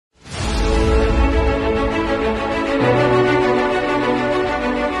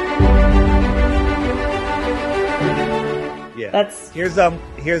Here's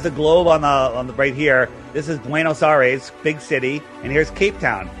the globe on the right here. This is Buenos Aires, big city, and here's Cape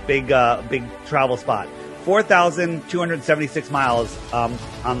Town, big travel spot. 4,276 miles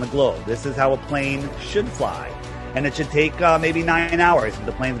on the globe. This is how a plane should fly, and it should take maybe 9 hours. If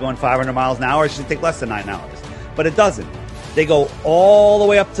the plane's going 500 miles an hour, it should take less than 9 hours, but it doesn't. They go all the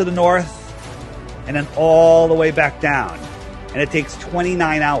way up to the north, and then all the way back down, and it takes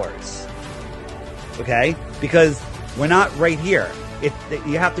 29 hours. Okay, because we're not right here.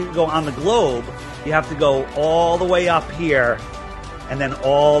 You have to go on the globe. You have to go all the way up here, and then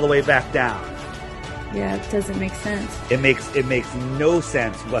all the way back down. Yeah, it doesn't make sense. It makes no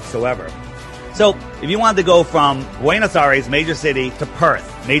sense whatsoever. So if you wanted to go from Buenos Aires, major city, to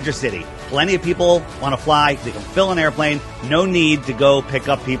Perth, major city, plenty of people want to fly. They can fill an airplane. No need to go pick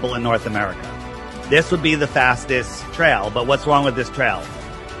up people in North America. This would be the fastest trail. But what's wrong with this trail?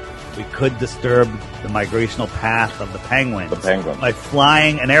 We could disturb the migrational path of the penguins. By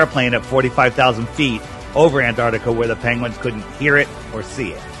flying an airplane at 45,000 feet over Antarctica where the penguins couldn't hear it or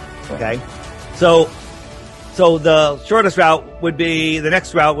see it. Okay? So the shortest route would be, the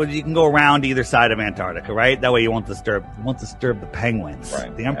next route would, you can go around either side of Antarctica, right? That way you won't disturb the penguins.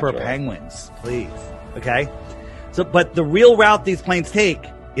 Right. The emperor penguins, please. Okay? So, but the real route these planes take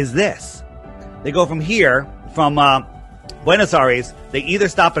is this. They go from here, from Buenos Aires, they either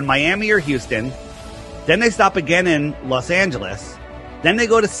stop in Miami or Houston, then they stop again in Los Angeles, then they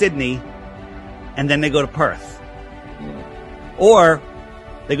go to Sydney, and then they go to Perth. Or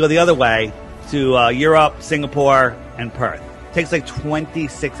they go the other way to Europe, Singapore, and Perth. It takes like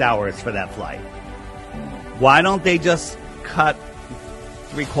 26 hours for that flight. Why don't they just cut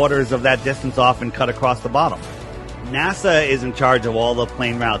 3/4 of that distance off and cut across the bottom? NASA is in charge of all the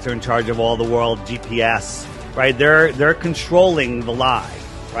plane routes. They're in charge of all the world GPS, right? They're controlling the lie,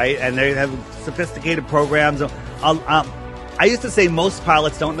 right? And they have sophisticated programs. I used to say most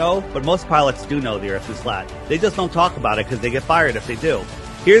pilots don't know, but most pilots do know the Earth is flat. They just don't talk about it because they get fired if they do.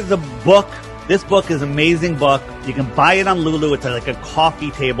 Here's the book. This book is an amazing book. You can buy it on Lulu. It's like a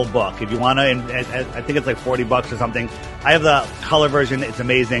coffee table book. If you want to, I think it's like $40 or something. I have the color version. It's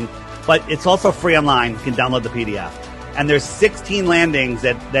amazing. But it's also free online. You can download the PDF. And there's 16 landings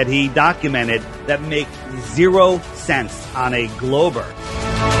that he documented that make 0 sense on a glober.